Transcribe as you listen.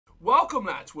Welcome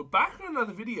lads, we're back with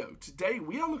another video. Today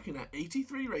we are looking at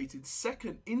 83 rated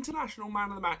second international man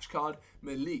of the match card,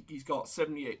 Milik. He's got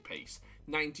 78 pace,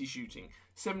 90 shooting,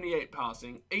 78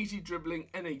 passing, 80 dribbling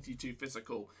and 82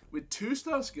 physical. With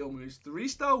 2-star skill moves,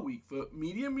 3-star weak foot,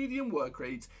 medium work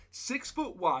rates,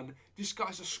 6'1", this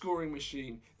guy's a scoring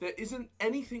machine. There isn't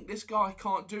anything this guy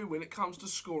can't do when it comes to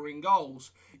scoring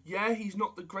goals. Yeah, he's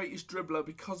not the greatest dribbler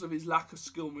because of his lack of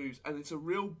skill moves, and it's a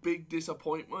real big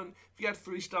disappointment. If he had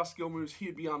 3-star skill moves,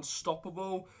 he'd be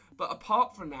unstoppable. But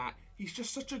apart from that, he's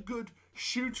just such a good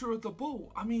shooter of the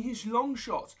ball. I mean, his long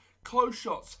shots, close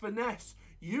shots, finesse,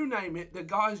 you name it, the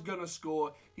guy's gonna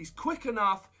score. He's quick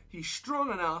enough, he's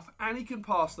strong enough, and he can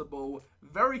pass the ball.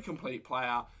 Very complete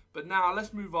player. But now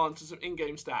let's move on to some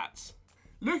in-game stats.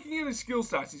 Looking at his skill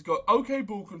stats, he's got okay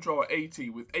ball control at 80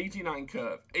 with 89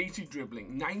 curve, 80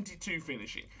 dribbling, 92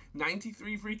 finishing,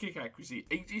 93 free kick accuracy,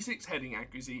 86 heading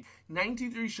accuracy,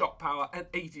 93 shot power, and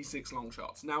 86 long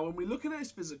shots. Now, when we're looking at his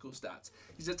physical stats,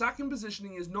 his attacking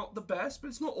positioning is not the best, but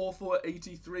it's not awful at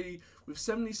 83 with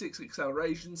 76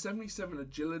 acceleration, 77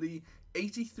 agility,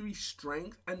 83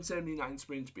 strength, and 79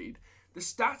 sprint speed. The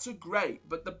stats are great,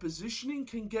 but the positioning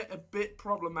can get a bit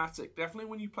problematic. Definitely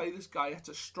when you play this guy at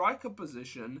a striker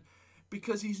position,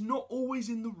 because he's not always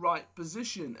in the right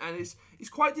position, and it's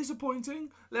quite disappointing.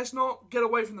 Let's not get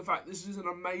away from the fact this is an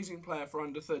amazing player for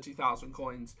under 30,000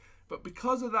 coins. But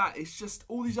because of that, it's just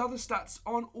all these other stats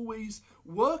aren't always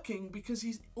working because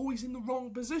he's always in the wrong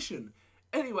position.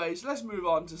 Anyways, let's move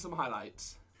on to some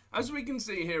highlights. As we can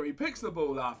see here, he picks the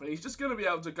ball up and he's just going to be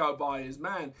able to go by his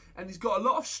man. And he's got a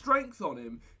lot of strength on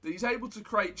him that he's able to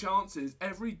create chances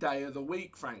every day of the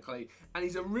week, frankly. And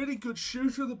he's a really good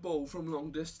shooter of the ball from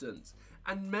long distance.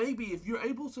 And maybe if you're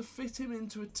able to fit him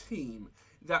into a team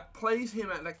that plays him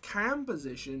at a cam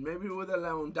position, maybe with a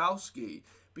Lewandowski,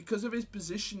 because of his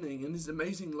positioning and his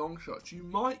amazing long shots, you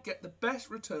might get the best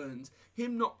returns,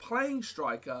 him not playing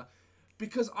striker.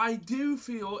 Because I do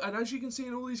feel, and as you can see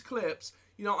in all these clips,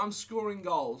 you know, I'm scoring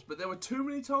goals. But there were too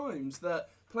many times that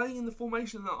playing in the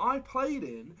formation that I played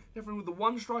in, definitely with the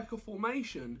one striker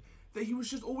formation, that he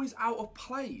was just always out of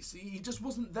place. He just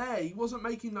wasn't there. He wasn't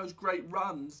making those great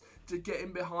runs to get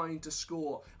in behind to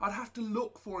score. I'd have to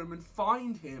look for him and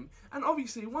find him. And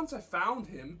obviously, once I found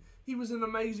him, he was an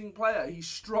amazing player. He's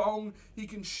strong. He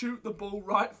can shoot the ball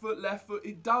right foot, left foot.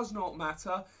 It does not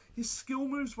matter. His skill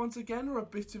moves, once again, are a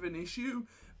bit of an issue.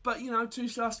 But, you know,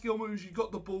 2-star skill moves, you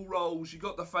got the ball rolls, you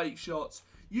got the fake shots.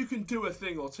 You can do a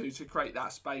thing or two to create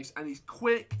that space. And he's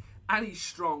quick and he's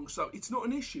strong. So it's not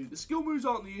an issue. The skill moves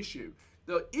aren't the issue.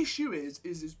 The issue is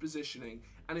his positioning.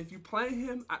 And if you play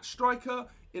him at striker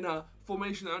in a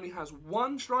formation that only has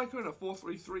one striker and a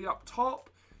 4-3-3 up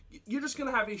top, you're just going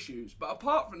to have issues. But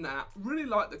apart from that, really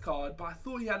like the card, but I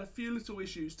thought he had a few little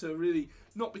issues to really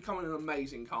not becoming an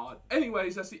amazing card.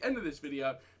 Anyways, that's the end of this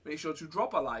video. Make sure to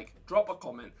drop a like, drop a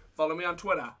comment, follow me on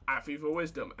Twitter at Fifa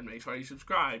Wisdom, and make sure you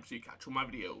subscribe so you catch all my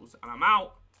videos. And I'm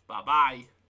out. Bye-bye.